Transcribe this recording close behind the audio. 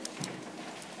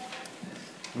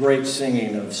Great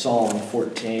singing of Psalm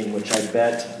 14, which I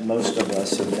bet most of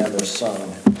us have never sung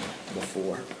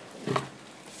before.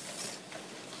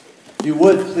 If you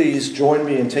would please join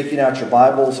me in taking out your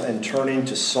Bibles and turning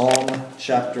to Psalm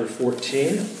chapter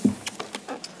 14.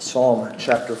 Psalm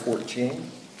chapter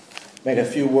 14. Make a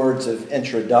few words of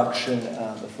introduction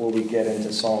before we get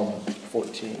into Psalm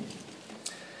 14.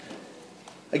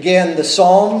 Again, the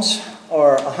Psalms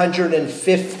are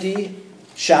 150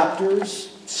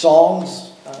 chapters, songs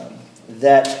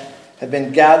that have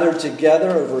been gathered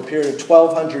together over a period of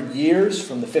 1,200 years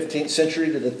from the 15th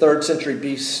century to the 3rd century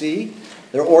BC.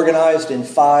 They're organized in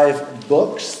 5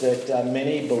 books that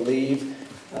many believe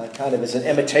kind of as an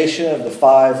imitation of the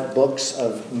 5 books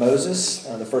of Moses,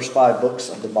 the first 5 books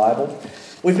of the Bible.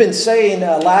 We've been saying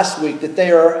last week that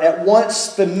they are at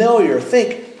once familiar.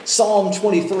 Think Psalm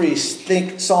 23,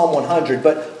 think Psalm 100,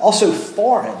 but also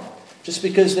foreign, just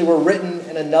because they were written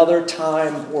in another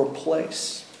time or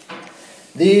place.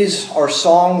 These are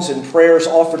songs and prayers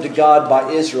offered to God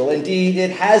by Israel. Indeed,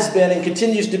 it has been and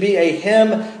continues to be a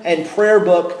hymn and prayer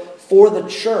book for the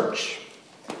church.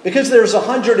 Because there's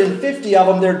 150 of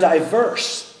them, they're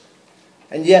diverse.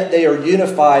 And yet they are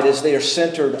unified as they are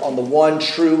centered on the one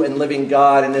true and living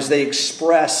God and as they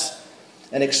express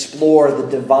and explore the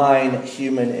divine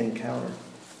human encounter.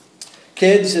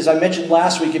 Kids, as I mentioned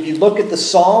last week, if you look at the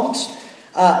Psalms,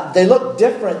 they look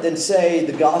different than, say,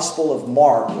 the Gospel of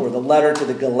Mark or the letter to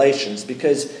the Galatians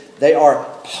because they are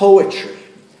poetry.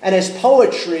 And as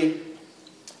poetry,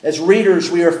 as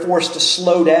readers, we are forced to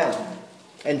slow down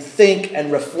and think and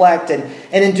reflect. And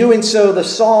in doing so, the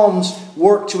Psalms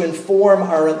work to inform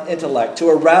our intellect, to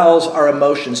arouse our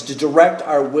emotions, to direct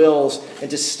our wills, and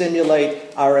to stimulate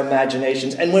our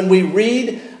imaginations. And when we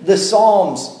read the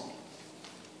Psalms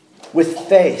with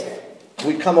faith,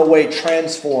 we come away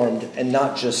transformed and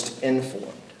not just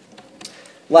informed.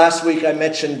 Last week I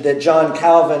mentioned that John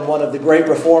Calvin, one of the great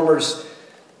reformers,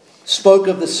 spoke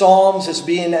of the Psalms as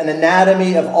being an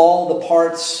anatomy of all the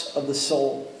parts of the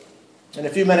soul. And a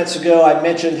few minutes ago I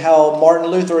mentioned how Martin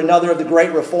Luther, another of the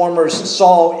great reformers,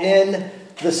 saw in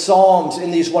the Psalms, in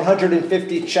these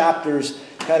 150 chapters,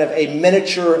 kind of a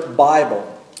miniature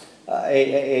Bible,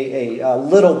 a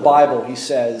little Bible, he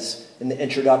says in the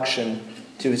introduction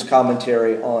to his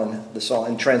commentary on the Psalm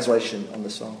and translation on the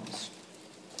Psalms.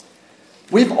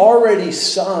 We've already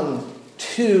sung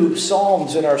 2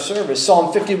 Psalms in our service,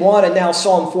 Psalm 51 and now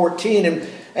Psalm 14.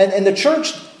 And the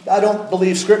church, I don't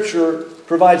believe Scripture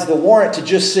provides the warrant to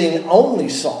just sing only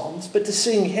Psalms, but to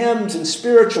sing hymns and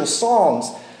spiritual songs.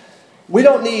 We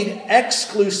don't need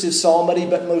exclusive psalmody,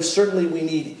 but most certainly we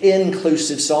need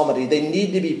inclusive psalmody. They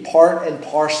need to be part and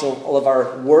parcel of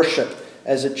our worship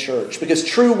as a church, because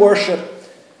true worship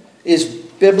is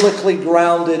biblically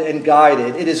grounded and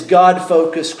guided. It is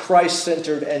God-focused,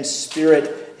 Christ-centered, and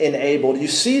Spirit-enabled. You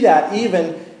see that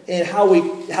even in how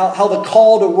the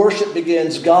call to worship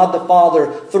begins. God the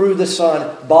Father, through the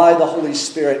Son, by the Holy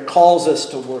Spirit, calls us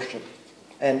to worship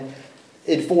and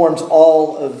informs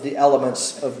all of the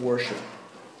elements of worship.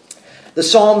 The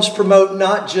Psalms promote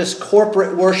not just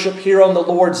corporate worship here on the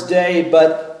Lord's Day,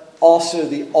 but also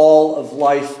the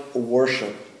all-of-life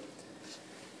worship.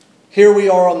 Here we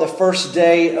are on the first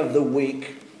day of the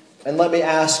week. And let me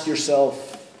ask you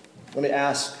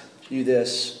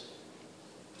this.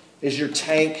 Is your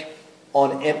tank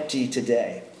on empty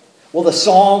today? Well, the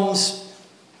Psalms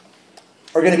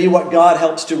are going to be what God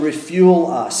helps to refuel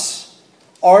us.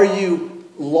 Are you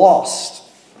lost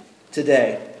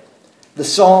today? The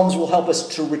Psalms will help us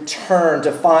to return,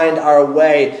 to find our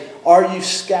way. Are you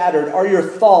scattered? Are your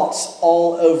thoughts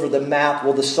all over the map?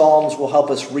 Well, the Psalms will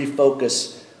help us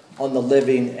refocus on the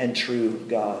living and true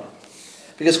God.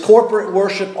 Because corporate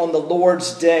worship on the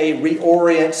Lord's Day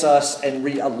reorients us and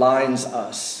realigns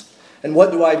us. And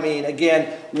what do I mean?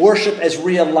 Again, worship as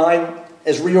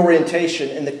reorientation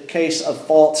in the case of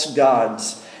false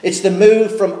gods. It's the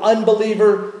move from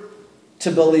unbeliever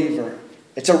to believer.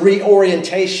 It's a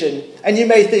reorientation. And you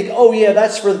may think, oh yeah,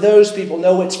 that's for those people.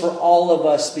 No, it's for all of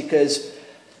us, because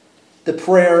the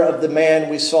prayer of the man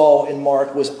we saw in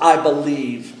Mark was, I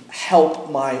believe. Help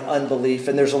my unbelief.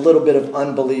 And there's a little bit of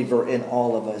unbeliever in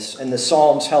all of us. And the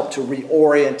Psalms help to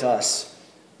reorient us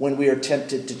when we are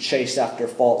tempted to chase after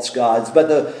false gods. But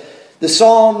the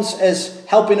Psalms, as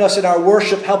helping us in our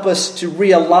worship, help us to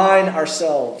realign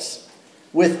ourselves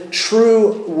with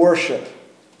true worship,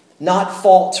 not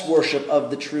false worship of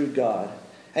the true God.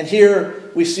 And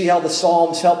here we see how the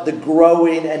Psalms help the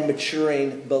growing and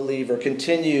maturing believer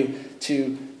continue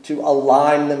to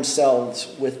align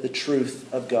themselves with the truth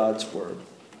of God's Word.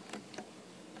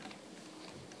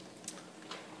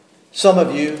 Some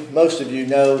of you, most of you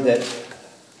know that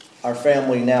our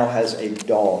family now has a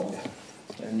dog.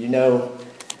 And you know,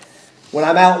 when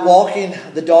I'm out walking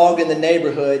the dog in the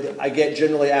neighborhood, I get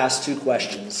generally asked two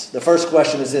questions. The first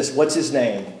question is this: what's his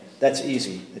name? That's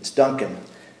easy. It's Duncan.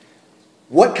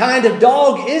 What kind of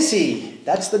dog is he?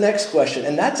 That's the next question.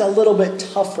 And that's a little bit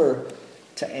tougher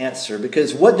to answer,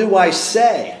 because what do I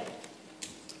say?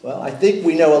 Well, I think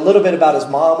we know a little bit about his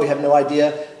mom. We have no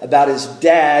idea about his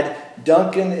dad.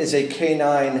 Duncan is a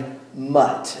canine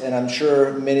mutt, and I'm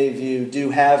sure many of you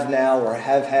do have now or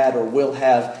have had or will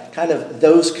have kind of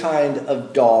those kind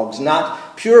of dogs.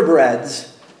 Not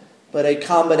purebreds, but a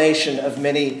combination of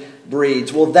many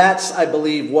breeds. Well, that's, I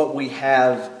believe, what we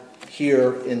have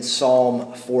here in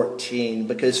Psalm 14.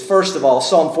 Because first of all,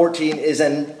 Psalm 14 is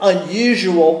an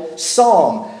unusual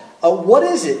psalm. What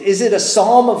is it? Is it a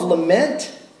psalm of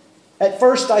lament? At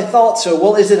first I thought so.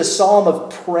 Well, is it a psalm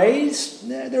of praise?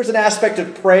 There's an aspect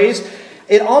of praise.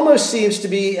 It almost seems to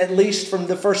be, at least from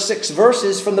the first 6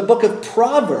 verses, from the book of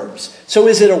Proverbs. So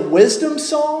is it a wisdom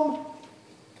psalm?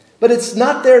 But it's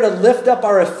not there to lift up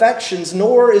our affections,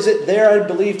 nor is it there, I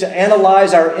believe, to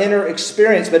analyze our inner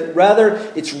experience, but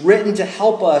rather it's written to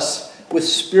help us with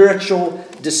spiritual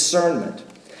discernment.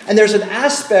 And there's an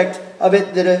aspect of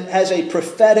it that has a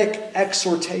prophetic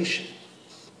exhortation.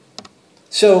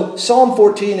 So Psalm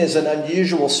 14 is an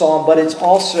unusual psalm, but it's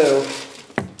also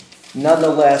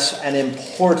nonetheless an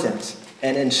important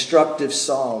and instructive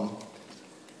psalm.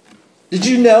 Did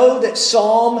you know that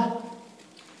Psalm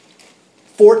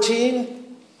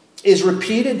 14 is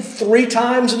repeated 3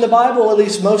 times in the Bible, at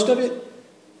least most of it?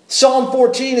 Psalm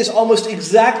 14 is almost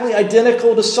exactly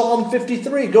identical to Psalm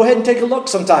 53. Go ahead and take a look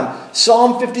sometime.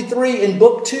 Psalm 53 in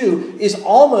book 2 is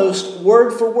almost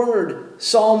word for word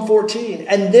Psalm 14.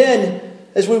 And then,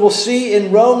 as we will see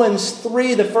in Romans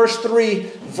 3, the first 3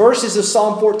 verses of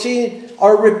Psalm 14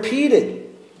 are repeated.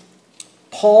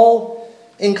 Paul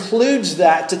includes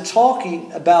that to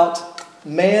talking about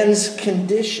man's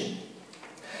condition.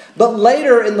 But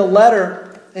later in the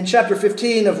letter, in chapter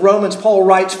 15 of Romans, Paul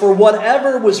writes, "For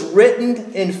whatever was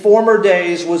written in former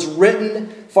days was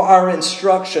written for our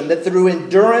instruction, that through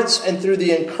endurance and through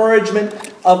the encouragement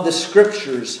of the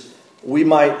Scriptures we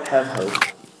might have hope."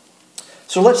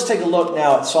 So let's take a look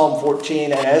now at Psalm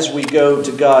 14, and as we go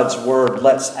to God's Word,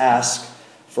 let's ask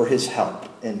for His help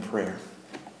in prayer.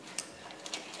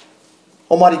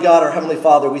 Almighty God, our Heavenly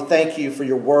Father, we thank You for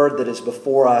Your Word that is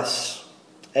before us.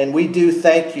 And we do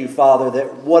thank You, Father,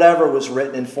 that whatever was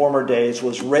written in former days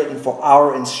was written for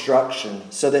our instruction,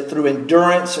 so that through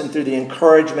endurance and through the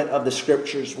encouragement of the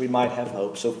Scriptures we might have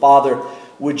hope. So, Father,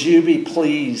 would You be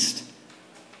pleased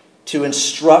to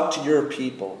instruct Your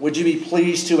people? Would You be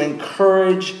pleased to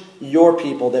encourage Your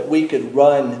people that we could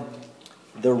run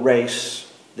the race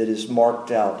that is marked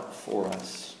out for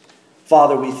us?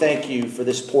 Father, we thank You for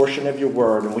this portion of Your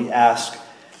Word, and we ask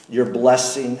Your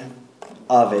blessing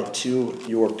of it to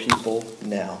Your people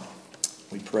now.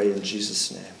 We pray in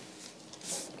Jesus' name.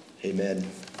 Amen.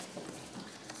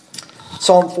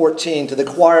 Psalm 14, to the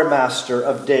choir master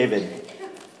of David.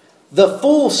 The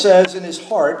fool says in his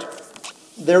heart,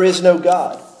 "There is no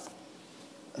God."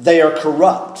 They are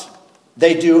corrupt.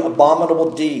 They do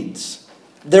abominable deeds.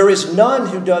 There is none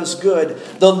who does good.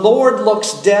 The Lord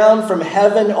looks down from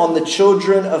heaven on the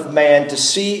children of man to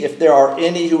see if there are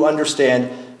any who understand,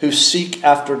 who seek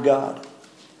after God.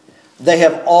 They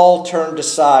have all turned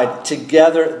aside.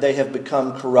 Together they have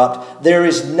become corrupt. There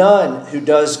is none who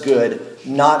does good,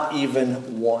 not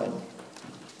even one.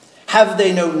 Have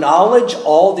they no knowledge,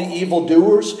 all the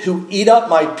evildoers, who eat up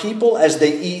my people as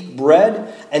they eat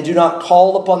bread, and do not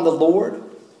call upon the Lord?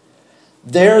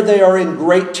 There they are in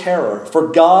great terror, for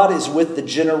God is with the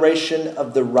generation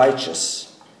of the righteous.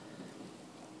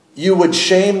 You would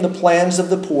shame the plans of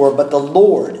the poor, but the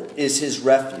Lord is his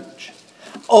refuge.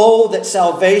 Oh, that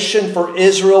salvation for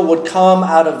Israel would come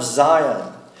out of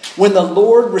Zion. When the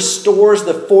Lord restores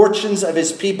the fortunes of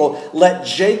his people, let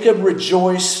Jacob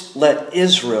rejoice, let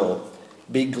Israel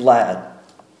be glad.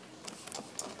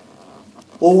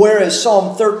 Well, whereas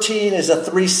Psalm 13 is a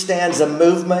 3-stanza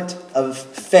movement of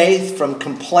faith from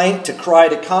complaint to cry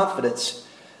to confidence,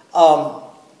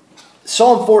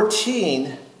 Psalm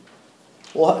 14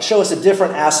 will show us a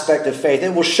different aspect of faith.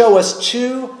 It will show us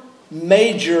 2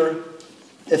 major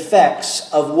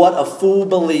effects of what a fool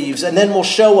believes, and then will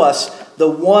show us the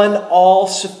one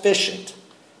all-sufficient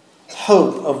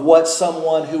hope of what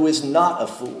someone who is not a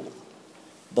fool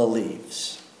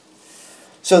believes.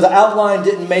 So the outline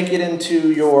didn't make it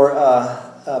into your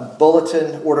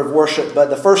bulletin order of worship, but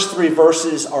the first 3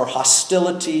 verses are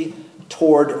hostility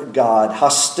toward God.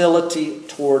 Hostility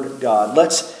toward God.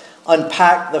 Let's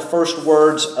unpack the first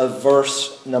words of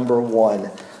verse number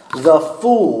 1. The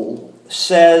fool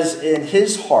says in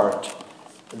his heart,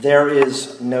 there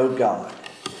is no God.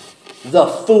 The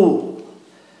fool.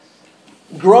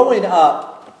 Growing up,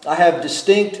 I have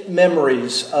distinct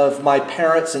memories of my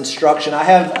parents' instruction. I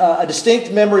have a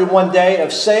distinct memory one day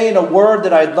of saying a word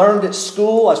that I had learned at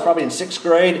school. I was probably in 6th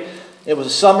grade. It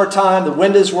was summertime. The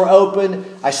windows were open.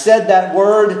 I said that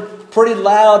word pretty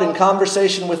loud in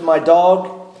conversation with my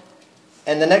dog.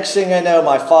 And the next thing I know,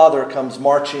 my father comes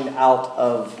marching out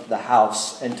of the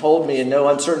house and told me in no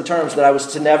uncertain terms that I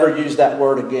was to never use that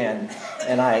word again.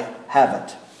 And I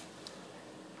haven't.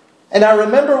 And I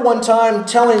remember one time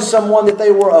telling someone that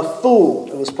they were a fool.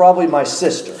 It was probably my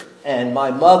sister. And my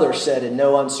mother said in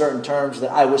no uncertain terms that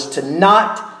I was to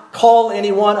not call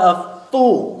anyone a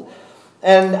fool.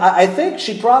 And I think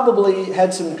she probably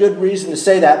had some good reason to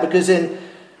say that, because in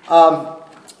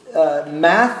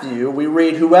Matthew, we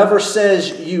read, whoever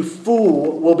says you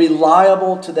fool will be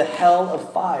liable to the hell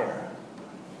of fire.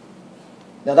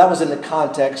 Now that was in the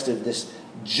context of this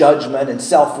judgment and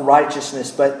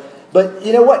self-righteousness. But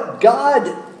you know what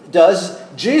God does?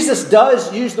 Jesus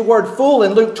does use the word fool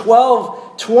in Luke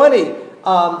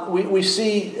 12:20. We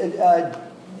see,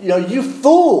 you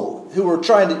fool who are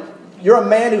trying to, you're a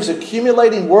man who's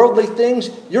accumulating worldly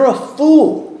things. You're a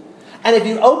fool. And if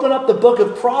you open up the book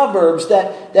of Proverbs,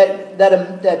 that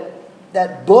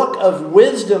book of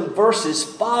wisdom versus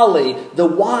folly, the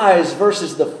wise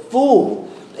versus the fool,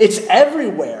 it's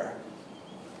everywhere.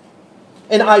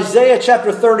 In Isaiah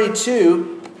chapter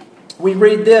 32, we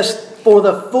read this, for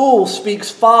the fool speaks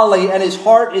folly, and his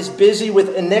heart is busy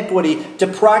with iniquity, to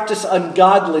practice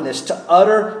ungodliness, to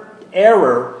utter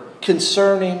error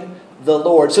concerning the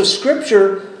Lord. So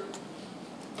Scripture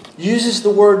uses the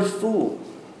word fool.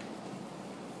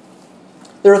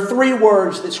 There are 3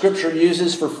 words that Scripture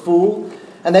uses for fool,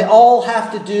 and they all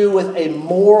have to do with a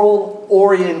moral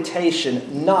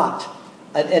orientation, not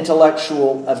an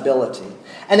intellectual ability.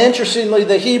 And interestingly,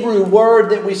 the Hebrew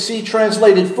word that we see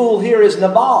translated fool here is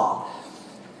nabal.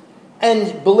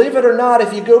 And believe it or not,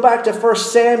 if you go back to 1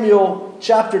 Samuel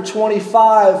chapter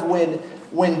 25,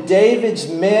 when David's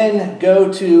men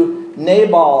go to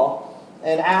Nabal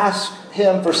and ask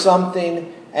him for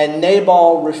something, and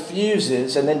Nabal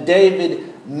refuses, and then David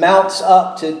mounts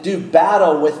up to do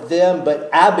battle with them, but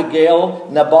Abigail,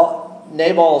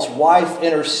 Nabal's wife,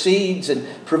 intercedes and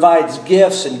provides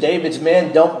gifts, and David's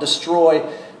men don't destroy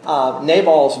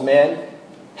Nabal's men.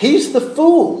 He's the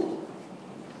fool.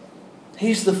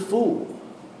 He's the fool.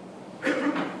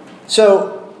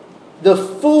 So the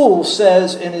fool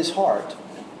says in his heart,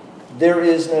 there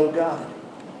is no God.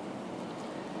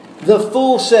 The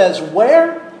fool says,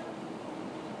 where?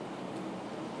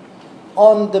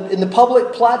 In the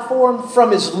public platform,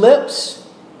 from his lips.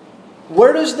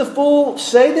 Where does the fool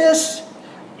say this?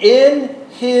 In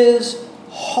his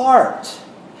heart.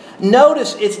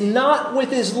 Notice, it's not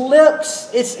with his lips.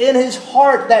 It's in his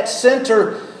heart, that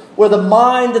center where the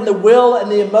mind and the will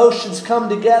and the emotions come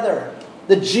together.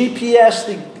 The GPS,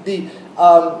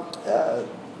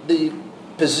 the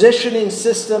positioning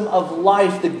system of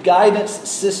life, the guidance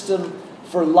system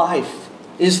for life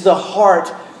is the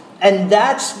heart. And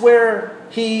that's where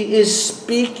he is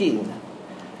speaking.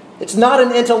 It's not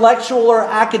an intellectual or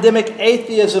academic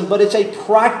atheism, but it's a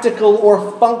practical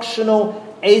or functional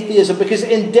atheism. Because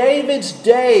in David's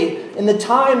day, in the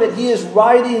time that he is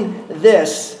writing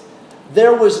this,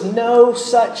 there was no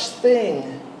such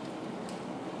thing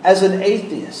as an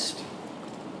atheist.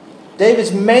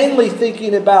 David's mainly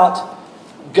thinking about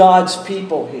God's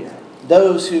people here,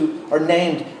 those who are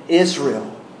named Israel.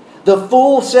 The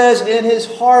fool says in his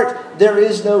heart, there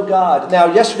is no God.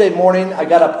 Now, yesterday morning, I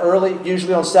got up early.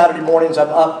 Usually on Saturday mornings, I'm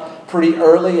up pretty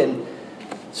early. And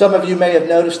some of you may have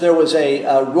noticed there was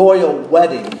a royal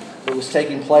wedding that was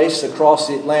taking place across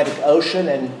the Atlantic Ocean.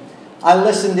 And I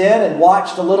listened in and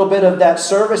watched a little bit of that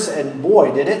service. And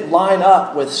boy, did it line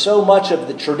up with so much of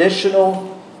the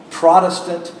traditional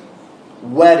Protestant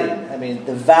wedding. I mean,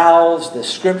 the vows, the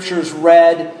scriptures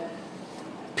read.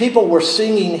 People were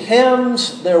singing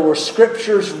hymns. There were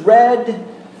scriptures read.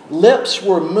 Lips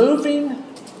were moving.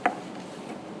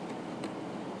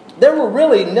 There were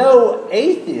really no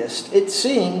atheists, it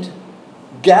seemed,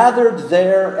 gathered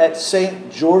there at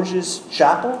St. George's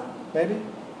Chapel, maybe.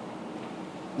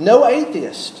 No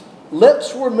atheist.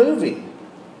 Lips were moving.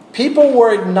 People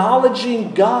were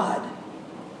acknowledging God.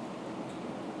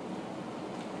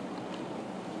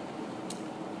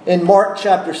 In Mark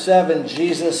chapter 7,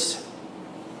 Jesus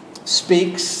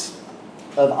speaks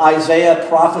of Isaiah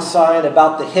prophesying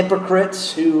about the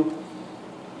hypocrites who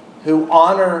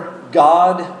honor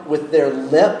God with their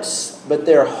lips, but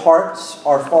their hearts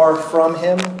are far from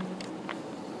Him.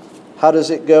 How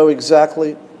does it go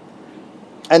exactly?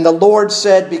 And the Lord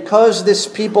said, because this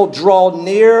people draw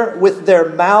near with their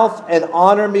mouth and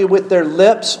honor me with their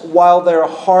lips, while their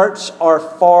hearts are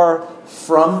far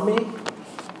from me.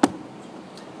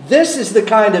 This is the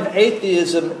kind of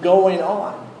atheism going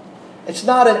on. It's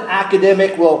not an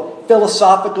academic,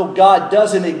 philosophical God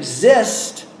doesn't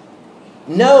exist.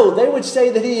 No, they would say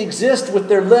that He exists with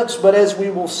their lips, but as we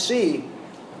will see,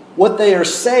 what they are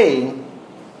saying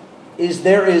is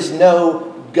there is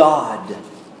no God.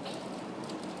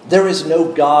 There is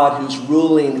no God who's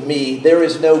ruling me. There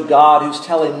is no God who's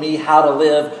telling me how to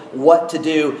live, what to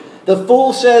do. The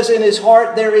fool says in his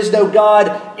heart, there is no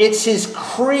God. It's his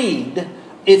creed.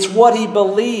 It's what he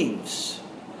believes.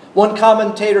 One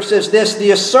commentator says this: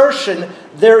 the assertion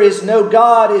there is no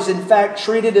God is in fact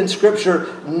treated in Scripture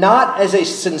not as a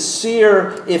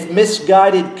sincere, if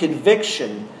misguided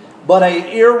conviction, but an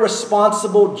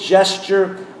irresponsible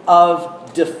gesture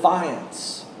of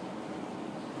defiance.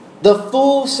 The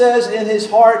fool says in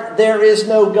his heart, there is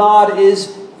no God,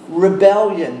 is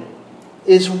rebellion,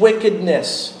 is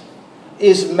wickedness,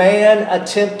 is man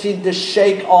attempting to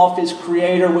shake off his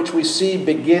Creator, which we see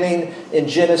beginning in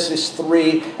Genesis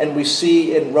 3 and we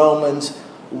see in Romans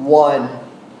 1.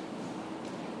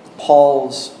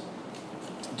 Paul's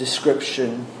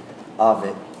description of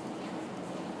it.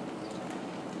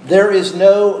 There is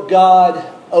no God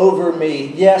over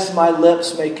me. Yes, my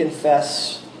lips may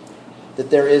confess that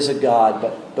there is a God,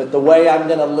 but the way I'm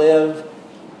going to live,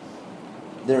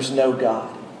 there's no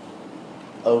God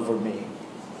over me.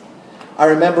 I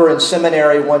remember in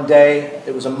seminary one day,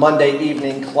 it was a Monday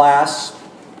evening class.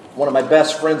 One of my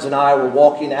best friends and I were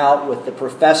walking out with the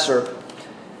professor.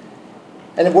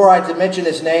 And were I to mention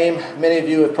his name, many of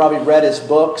you have probably read his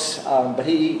books, but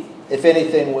he, if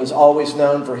anything, was always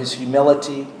known for his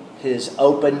humility, his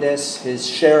openness, his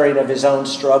sharing of his own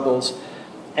struggles.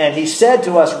 And he said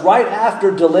to us right after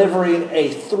delivering a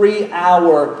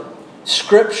 3-hour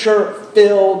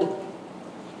Scripture-filled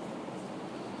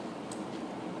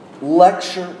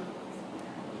lecture,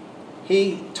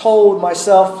 he told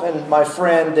myself and my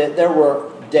friend that there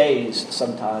were days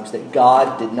sometimes that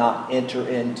God did not enter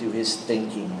into his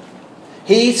thinking.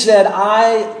 He said,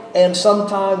 I am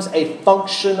sometimes a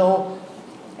functional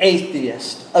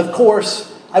atheist. Of course,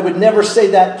 I would never say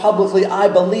that publicly, I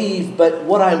believe, but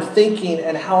what I'm thinking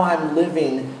and how I'm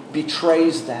living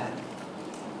betrays that.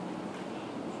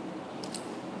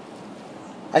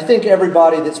 I think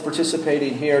everybody that's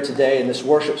participating here today in this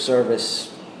worship service,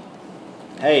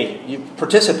 hey, you've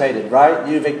participated, right?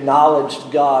 You've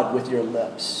acknowledged God with your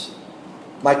lips.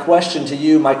 My question to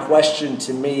you, my question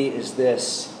to me is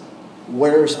this: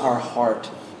 where's our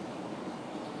heart?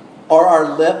 Are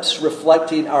our lips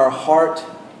reflecting our heart,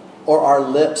 or are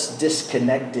lips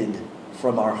disconnected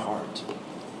from our heart?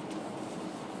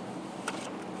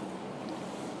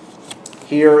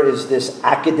 Here is this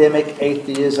academic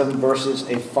atheism versus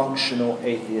a functional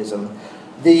atheism.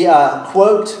 The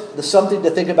quote, the something to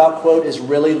think about quote, is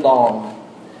really long.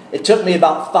 It took me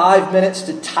about 5 minutes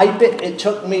to type it. It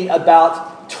took me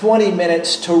about 20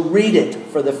 minutes to read it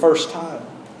for the first time.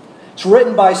 It's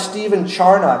written by Stephen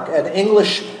Charnock, an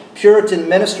English Puritan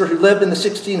minister who lived in the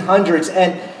 1600s,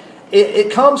 and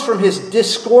it comes from his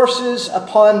Discourses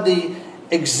upon the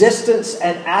Existence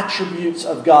and Attributes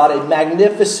of God, a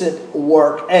magnificent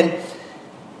work. And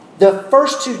the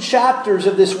first 2 chapters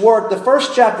of this work, the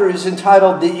first chapter is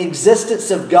entitled The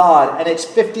Existence of God, and it's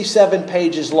 57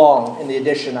 pages long in the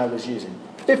edition I was using.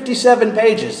 57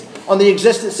 pages on the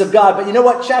existence of God. But you know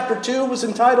what? Chapter 2 was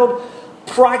entitled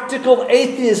Practical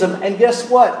Atheism. And guess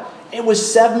what? It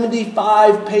was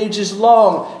 75 pages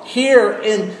long. Here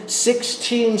in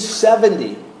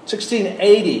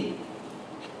 1680,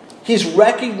 he's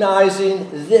recognizing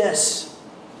this,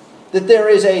 that there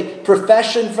is a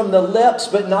profession from the lips,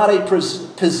 but not a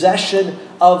possession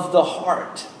of the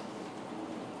heart.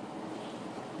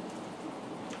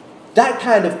 That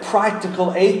kind of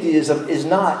practical atheism is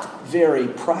not very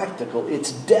practical.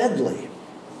 It's deadly.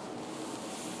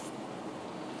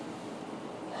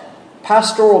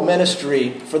 Pastoral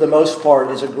ministry, for the most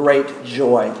part, is a great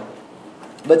joy.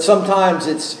 But sometimes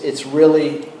it's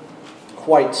really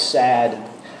quite sad.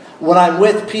 When I'm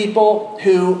with people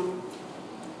who,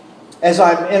 as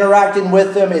I'm interacting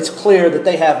with them, it's clear that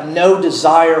they have no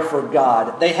desire for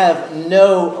God. They have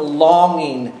no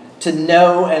longing to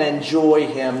know and enjoy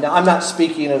Him. Now, I'm not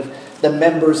speaking of the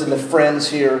members and the friends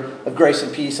here of Grace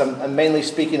and Peace. I'm mainly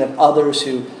speaking of others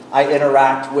who I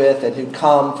interact with and who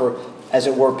come for, as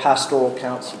it were, pastoral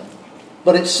counseling.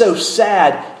 But it's so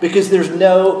sad because there's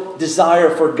no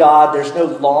desire for God. There's no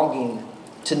longing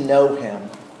to know Him,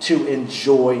 to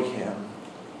enjoy Him.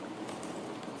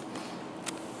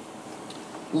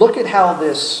 Look at how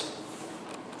this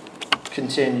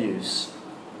continues.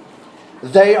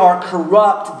 They are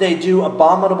corrupt. They do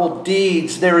abominable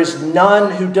deeds. There is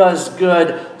none who does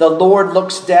good. The Lord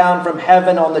looks down from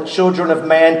heaven on the children of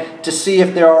man to see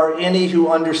if there are any who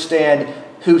understand,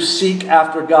 who seek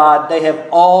after God. They have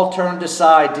all turned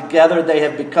aside. Together they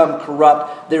have become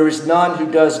corrupt. There is none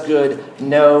who does good.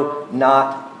 No,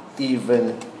 not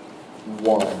even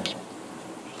one.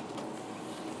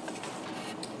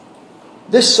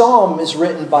 This psalm is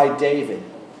written by David.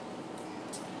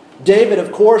 David,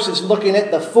 of course, is looking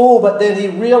at the fool, but then he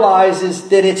realizes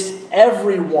that it's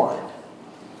everyone.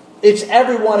 It's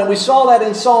everyone. And we saw that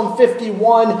in Psalm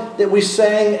 51 that we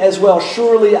sang as well.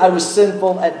 Surely I was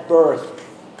sinful at birth,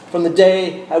 from the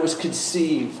day I was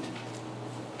conceived.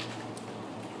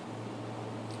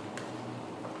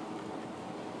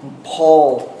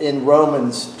 Paul in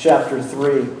Romans chapter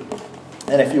 3.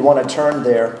 And if you want to turn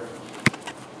there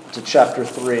to chapter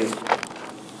 3,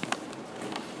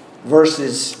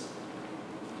 verses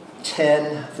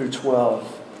 10 through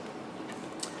 12.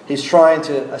 He's trying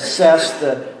to assess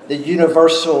the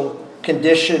universal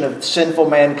condition of sinful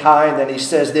mankind, and he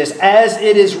says this, as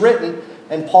it is written,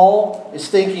 and Paul is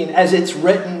thinking as it's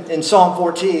written in Psalm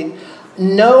 14,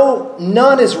 no,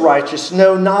 none is righteous,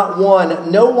 no, not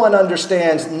one. No one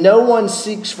understands, no one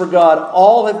seeks for God.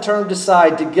 All have turned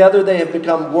aside, together they have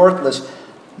become worthless.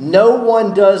 No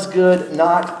one does good,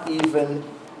 not even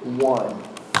one.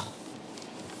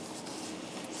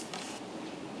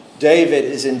 David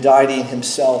is indicting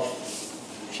himself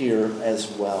here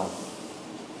as well.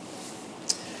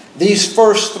 These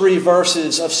first 3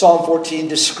 verses of Psalm 14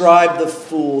 describe the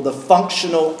fool, the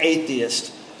functional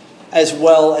atheist, as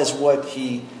well as what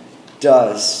he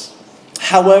does.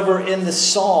 However, in the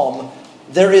psalm,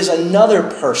 there is another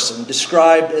person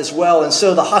described as well. And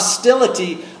so the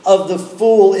hostility of the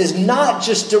fool is not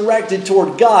just directed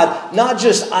toward God, not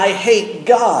just I hate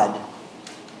God,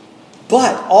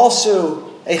 but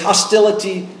also a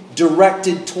hostility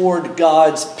directed toward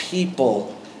God's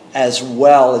people as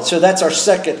well. And so that's our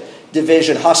second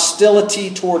division,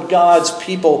 hostility toward God's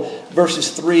people,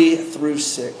 verses 3 through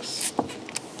 6.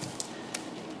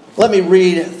 Let me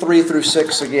read 3 through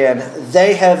 6 again.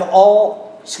 They have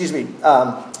all,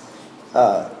 4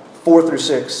 through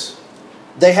 6.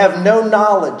 They have no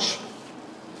knowledge,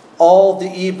 all the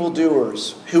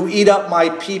evildoers, who eat up my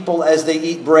people as they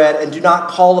eat bread, and do not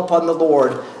call upon the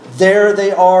Lord. There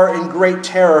they are in great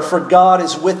terror, for God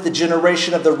is with the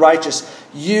generation of the righteous.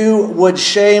 You would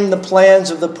shame the plans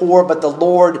of the poor, but the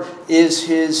Lord is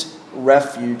his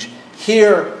refuge.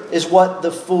 Here is what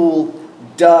the fool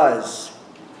does.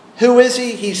 Who is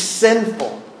he? He's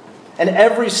sinful. And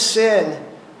every sin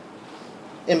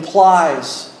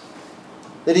implies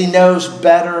that he knows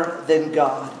better than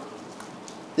God.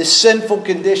 This sinful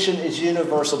condition is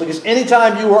universal, because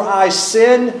anytime you or I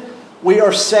sin, we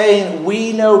are saying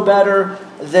we know better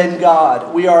than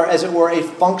God. We are, as it were, a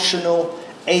functional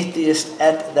atheist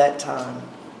at that time.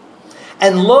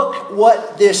 And look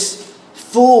what this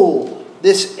fool,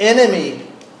 this enemy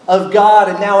of God,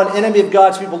 and now an enemy of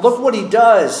God's people, look what he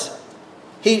does.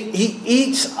 He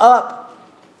eats up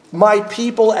my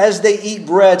people as they eat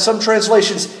bread. Some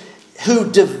translations,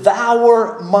 who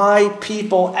devour my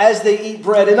people as they eat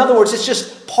bread. In other words, it's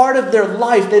just part of their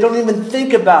life. They don't even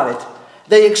think about it.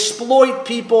 They exploit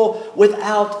people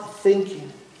without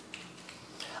thinking.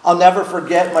 I'll never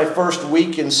forget my first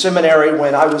week in seminary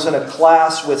when I was in a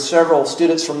class with several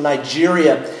students from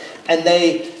Nigeria, and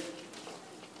they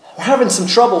were having some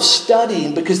trouble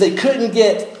studying because they couldn't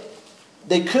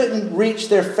reach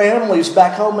their families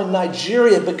back home in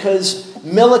Nigeria because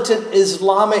militant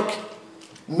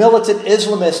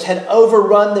Islamists had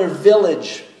overrun their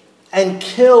village and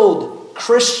killed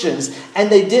Christians,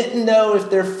 and they didn't know if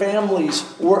their families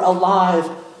were alive.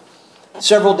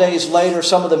 Several days later,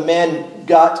 some of the men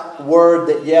got word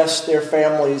that yes, their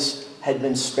families had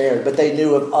been spared, but they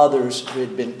knew of others who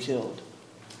had been killed.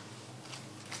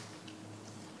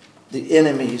 The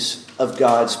enemies of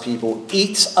God's people,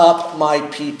 eats up my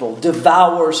people,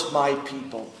 devours my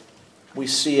people. We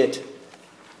see it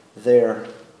there.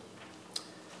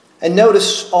 And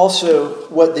notice also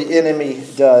what the enemy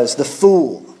does. The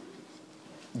fool.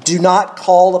 Do not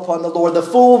call upon the Lord. The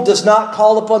fool does not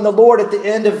call upon the Lord at the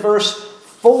end of verse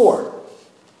 4.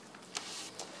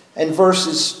 And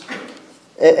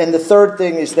the third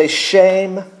thing is they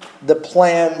shame the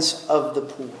plans of the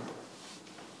poor.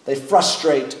 They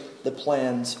frustrate the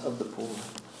plans of the poor.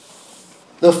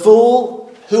 The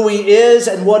fool, who he is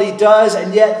and what he does,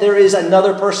 and yet there is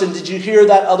another person. Did you hear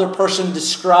that other person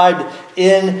described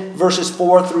in verses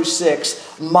 4 through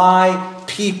 6? My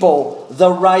people,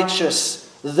 the righteous,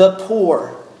 the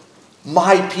poor,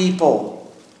 my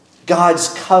people,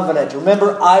 God's covenant.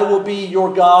 Remember, I will be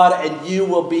your God and you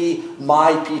will be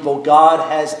my people.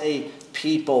 God has a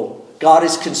people. God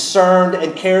is concerned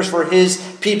and cares for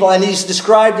his people, and he's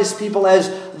described his people as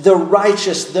the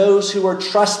righteous, those who are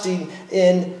trusting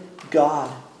in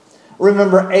God.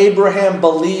 Remember, Abraham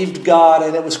believed God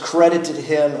and it was credited to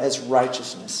him as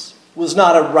righteousness. It was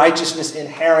not a righteousness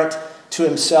inherent to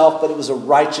himself, but it was a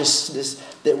righteousness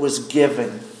that was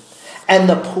given. And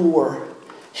the poor.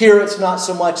 Here it's not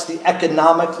so much the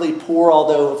economically poor,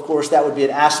 although of course that would be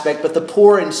an aspect, but the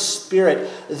poor in spirit.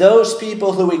 Those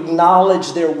people who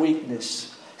acknowledge their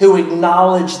weakness, who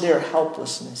acknowledge their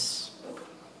helplessness.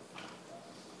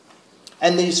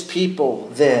 And these people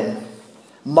then,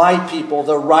 my people,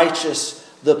 the righteous,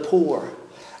 the poor.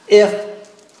 If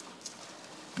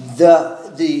the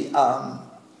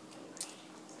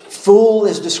fool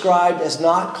is described as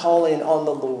not calling on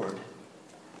the Lord,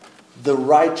 the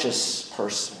righteous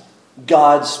person,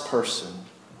 God's person,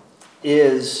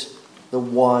 is the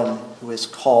one who is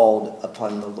called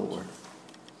upon the Lord.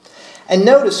 And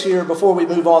notice here, before we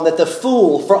move on, that the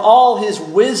fool, for all his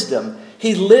wisdom,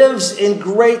 he lives in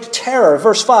great terror.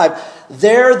 Verse 5,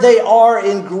 there they are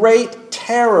in great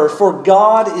terror, for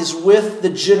God is with the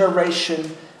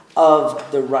generation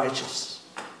of the righteous.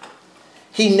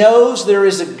 He knows there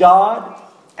is a God,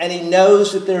 and he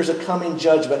knows that there's a coming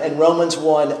judgment. And Romans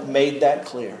 1 made that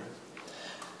clear.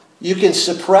 You can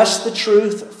suppress the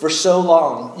truth for so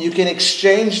long. You can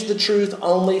exchange the truth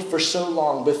only for so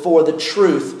long before the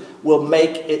truth will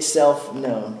make itself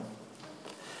known.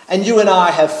 And you and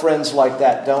I have friends like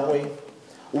that, don't we?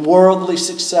 Worldly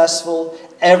successful,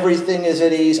 everything is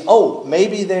at ease. Oh,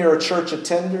 maybe they are church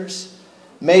attenders.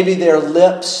 Maybe their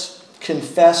lips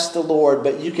confess the Lord,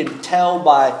 but you can tell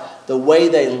by the way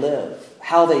they live,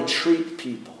 how they treat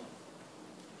people,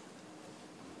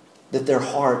 that their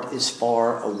heart is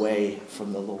far away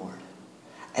from the Lord.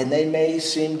 And they may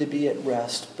seem to be at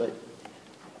rest, but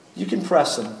you can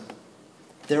press them.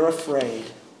 They're afraid.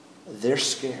 They're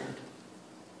scared.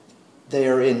 They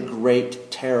are in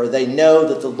great terror. They know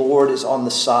that the Lord is on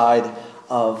the side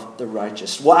of the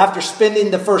righteous. Well, after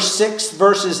spending the first 6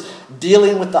 verses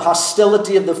dealing with the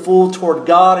hostility of the fool toward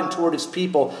God and toward his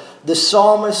people, the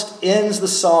psalmist ends the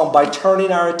psalm by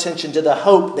turning our attention to the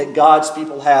hope that God's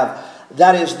people have.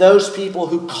 That is, those people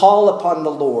who call upon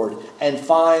the Lord and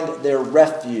find their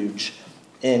refuge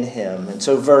in him. And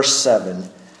so verse 7,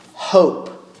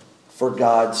 hope for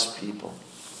God's people.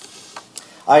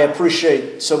 I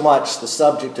appreciate so much the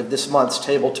subject of this month's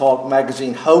Table Talk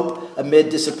magazine, Hope Amid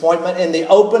Disappointment. In the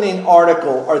opening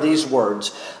article are these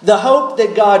words: the hope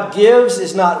that God gives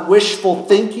is not wishful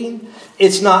thinking.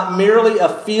 It's not merely a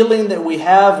feeling that we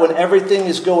have when everything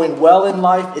is going well in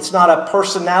life. It's not a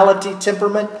personality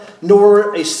temperament,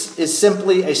 nor is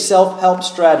simply a self-help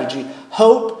strategy.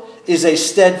 Hope is a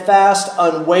steadfast,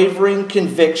 unwavering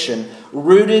conviction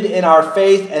rooted in our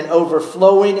faith and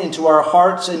overflowing into our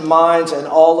hearts and minds and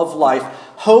all of life.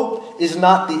 Hope is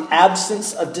not the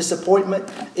absence of disappointment.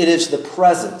 It is the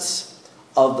presence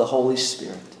of the Holy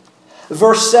Spirit.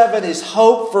 Verse 7 is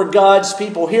hope for God's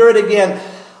people. Hear it again.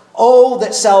 Oh,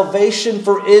 that salvation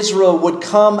for Israel would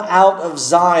come out of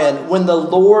Zion when the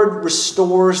Lord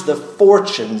restores the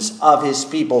fortunes of his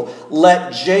people.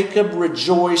 Let Jacob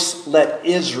rejoice, let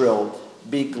Israel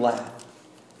be glad.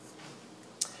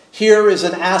 Here is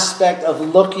an aspect of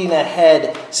looking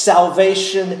ahead.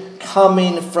 Salvation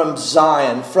coming from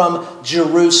Zion, from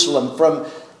Jerusalem, from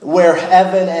where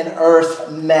heaven and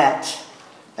earth met.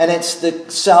 And it's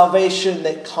the salvation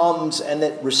that comes and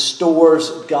that restores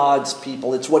God's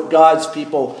people. It's what God's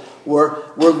people were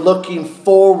looking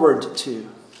forward to.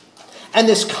 And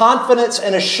this confidence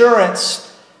and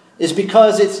assurance is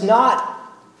because it's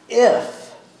not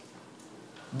if,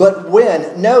 but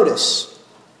when. Notice,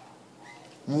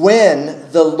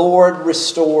 when the Lord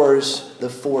restores the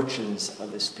fortunes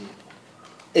of his people.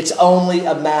 It's only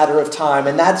a matter of time.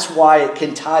 And that's why it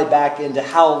can tie back into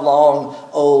how long,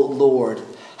 O Lord?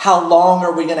 How long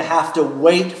are we going to have to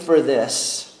wait for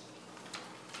this?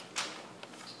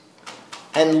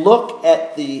 And look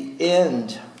at the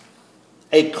end.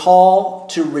 A call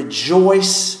to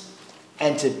rejoice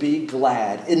and to be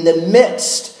glad. In the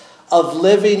midst of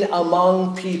living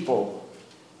among people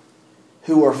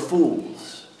who are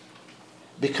fools.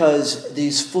 Because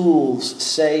these fools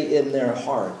say in their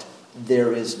heart,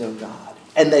 there is no God.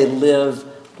 And they live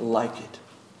like it.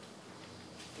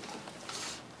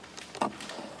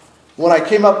 When I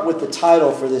came up with the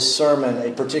title for this sermon,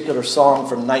 a particular song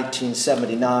from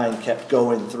 1979 kept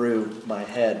going through my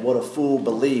head. What a Fool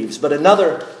Believes. But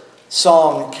another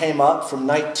song came up from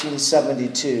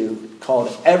 1972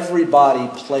 called "Everybody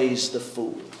Plays the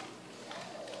Fool."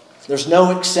 There's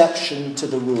no exception to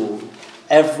the rule.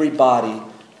 Everybody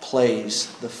plays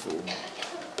the fool.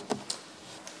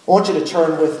 I want you to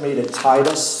turn with me to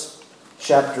Titus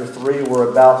chapter 3. We're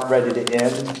about ready to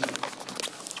end.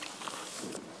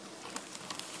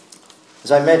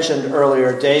 As I mentioned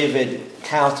earlier, David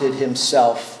counted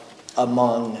himself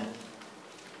among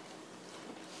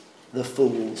the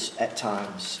fools at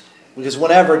times. Because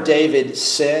whenever David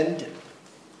sinned,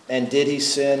 and did he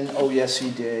sin? Oh, yes,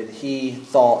 he did. He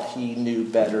thought he knew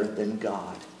better than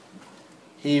God.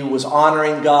 He was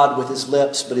honoring God with his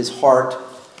lips, but his heart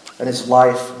and his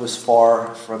life was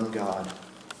far from God.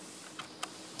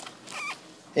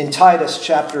 In Titus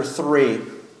chapter 3,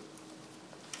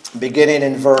 beginning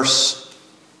in verse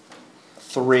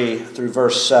 3 through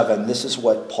verse 7, this is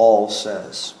what Paul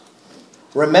says.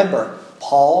 Remember,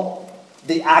 Paul,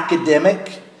 the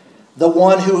academic, the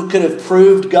one who could have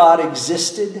proved God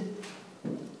existed.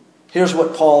 Here's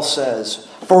what Paul says.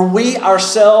 For we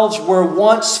ourselves were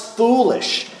once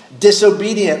foolish,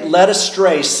 disobedient, led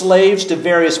astray, slaves to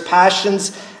various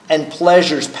passions and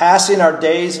pleasures, passing our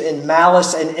days in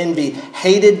malice and envy,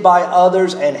 hated by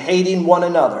others and hating one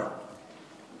another.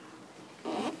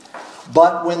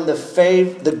 But when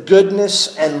the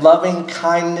goodness and loving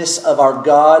kindness of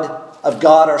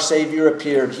God our Savior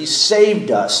appeared, He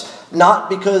saved us, not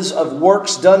because of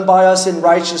works done by us in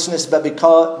righteousness, but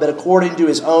according to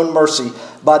His own mercy,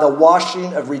 by the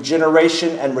washing of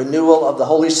regeneration and renewal of the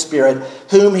Holy Spirit,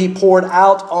 whom He poured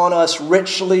out on us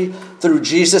richly through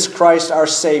Jesus Christ our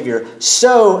Savior,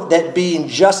 so that being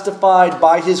justified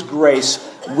by His grace,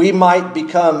 we might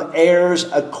become heirs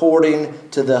according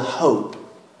to the hope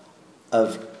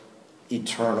of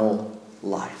eternal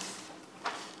life.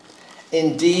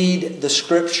 Indeed, the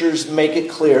Scriptures make it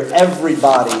clear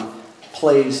everybody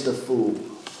plays the fool.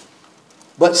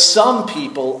 But some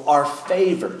people are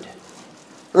favored.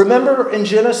 Remember in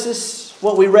Genesis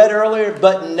what we read earlier?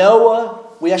 But Noah,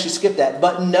 we actually skipped that,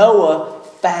 but Noah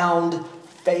found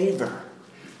favor.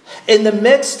 In the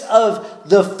midst of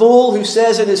the fool who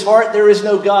says in his heart there is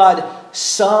no God,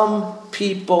 some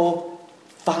people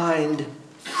find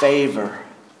favor.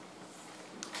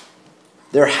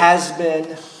 There has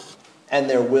been and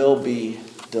there will be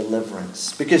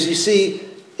deliverance. Because you see,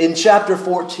 in chapter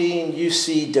 14, you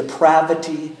see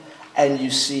depravity and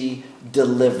you see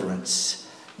deliverance.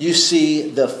 You see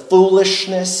the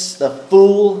foolishness, the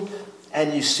fool,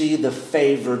 and you see the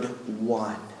favored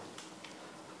one.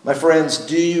 My friends,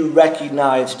 do you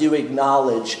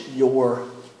acknowledge your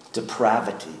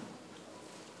depravity?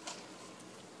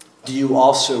 Do you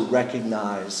also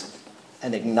recognize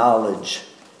and acknowledge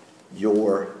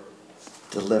your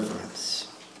deliverance?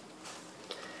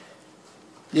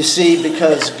 You see,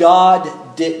 because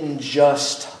God didn't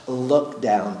just look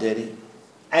down, did He?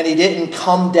 And He didn't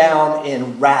come down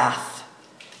in wrath.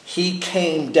 He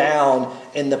came down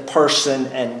in the person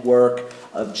and work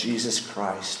of Jesus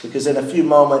Christ. Because in a few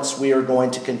moments we are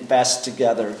going to confess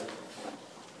together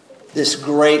this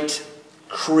great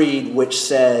creed which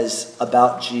says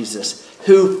about Jesus,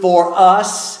 who for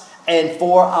us and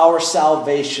for our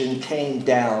salvation came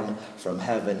down from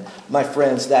heaven. My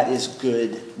friends, that is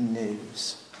good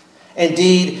news.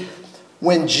 Indeed,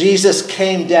 when Jesus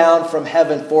came down from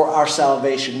heaven for our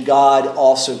salvation, God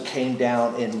also came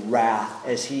down in wrath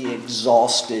as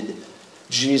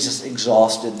Jesus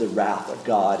exhausted the wrath of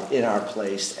God in our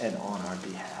place and on our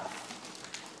behalf.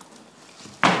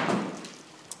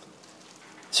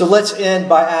 So let's end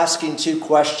by asking two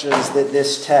questions that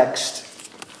this text,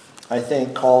 I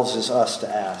think, causes us to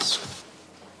ask.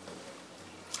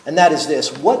 And that is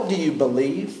this: what do you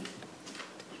believe?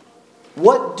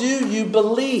 What do you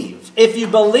believe? If you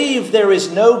believe there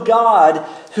is no God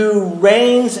who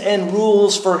reigns and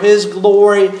rules for His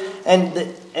glory and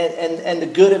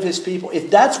the good of His people, if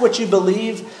that's what you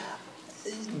believe,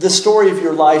 the story of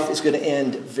your life is going to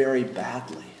end very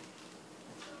badly.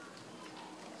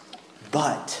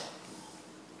 But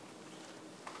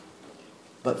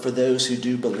for those who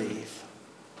do believe,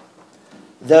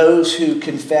 those who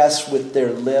confess with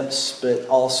their lips but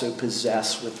also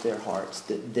possess with their hearts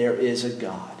that there is a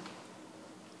God.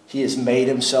 He has made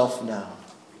Himself known.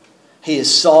 He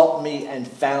has sought me and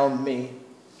found me.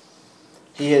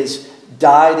 He has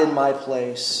died in my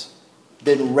place,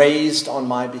 been raised on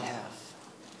my behalf.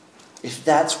 If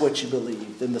that's what you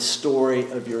believe, then the story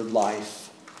of your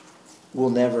life will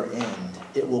never end.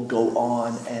 It will go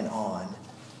on and on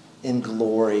in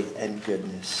glory and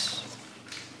goodness.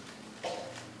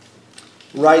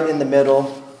 Right in the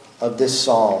middle of this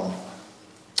psalm,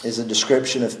 is a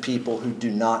description of people who do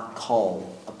not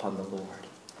call upon the Lord.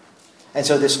 And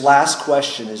so this last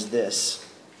question is this: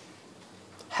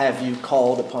 have you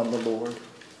called upon the Lord?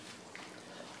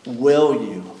 Will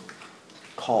you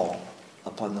call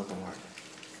upon the Lord?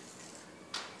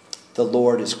 The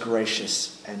Lord is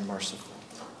gracious and merciful.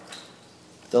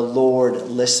 The Lord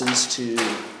listens to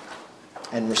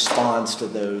and responds to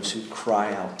those who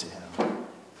cry out to him,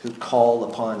 who call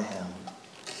upon him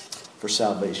for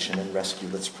salvation and rescue.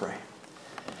 Let's pray.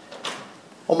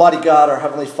 Almighty God, our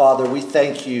Heavenly Father, we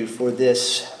thank you for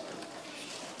this,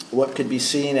 what could be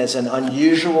seen as an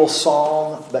unusual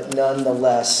psalm, but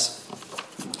nonetheless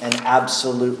an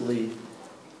absolutely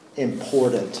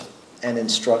important and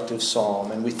instructive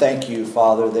psalm. And we thank you,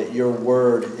 Father, that your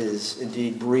word is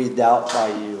indeed breathed out by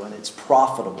you and it's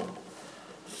profitable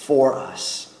for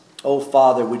us. Oh,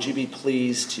 Father, would you be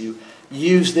pleased to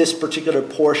use this particular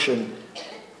portion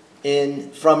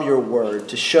from your word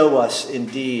to show us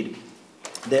indeed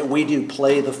that we do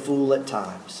play the fool at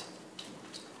times,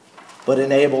 but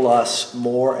enable us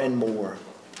more and more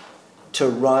to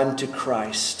run to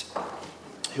Christ,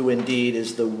 who indeed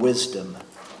is the wisdom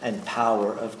and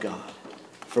power of God.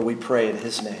 For we pray in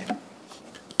his name.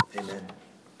 Amen.